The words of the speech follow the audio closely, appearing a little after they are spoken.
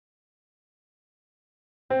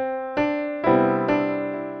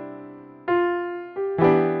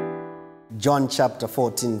John chapter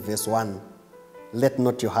 14, verse 1. Let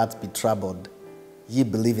not your hearts be troubled. Ye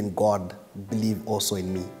believe in God, believe also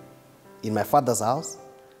in me. In my Father's house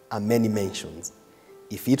are many mansions.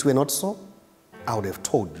 If it were not so, I would have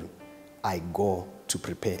told you, I go to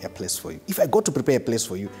prepare a place for you. If I go to prepare a place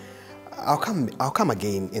for you, I'll come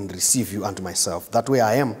again and receive you unto myself. That way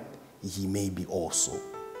I am, ye may be also.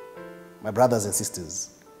 My brothers and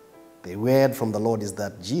sisters, the word from the Lord is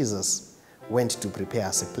that Jesus went to prepare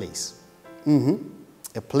us a place.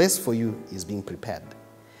 A place for you is being prepared.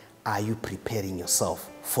 Are you preparing yourself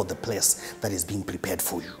for the place that is being prepared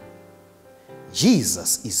for you?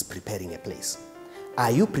 Jesus is preparing a place. Are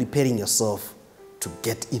you preparing yourself to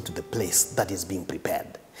get into the place that is being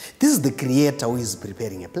prepared? This is the Creator who is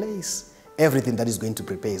preparing a place. Everything that is going to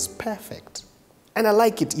prepare is perfect. And I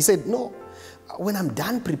like it. He said, no, when I'm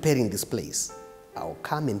done preparing this place, I'll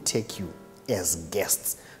come and take you as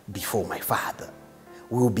guests before my Father.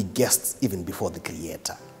 We will be guests even before the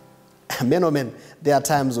Creator. Men or men, there are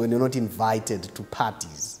times when you're not invited to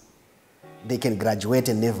parties. They can graduate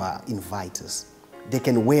and never invite us. They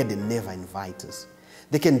can wed and never invite us.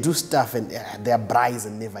 They can do stuff and they're brides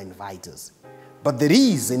and never invite us. But there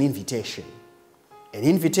is an invitation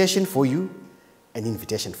for you, an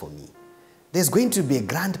invitation for me. There's going to be a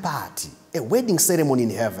grand party, a wedding ceremony in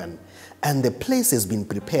heaven, and the place has been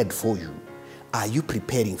prepared for you. Are you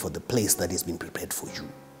preparing for the place that has been prepared for you?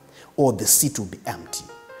 Or the seat will be empty?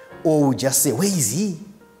 Or we'll just say, where is he?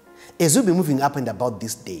 As you'll be moving up and about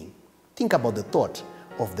this day, think about the thought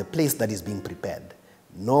of the place that is being prepared.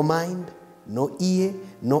 No mind, no ear,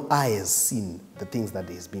 no eye has seen the things that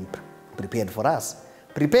is being prepared for us.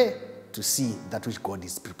 Prepare to see that which God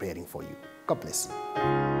is preparing for you. God bless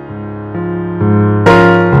you.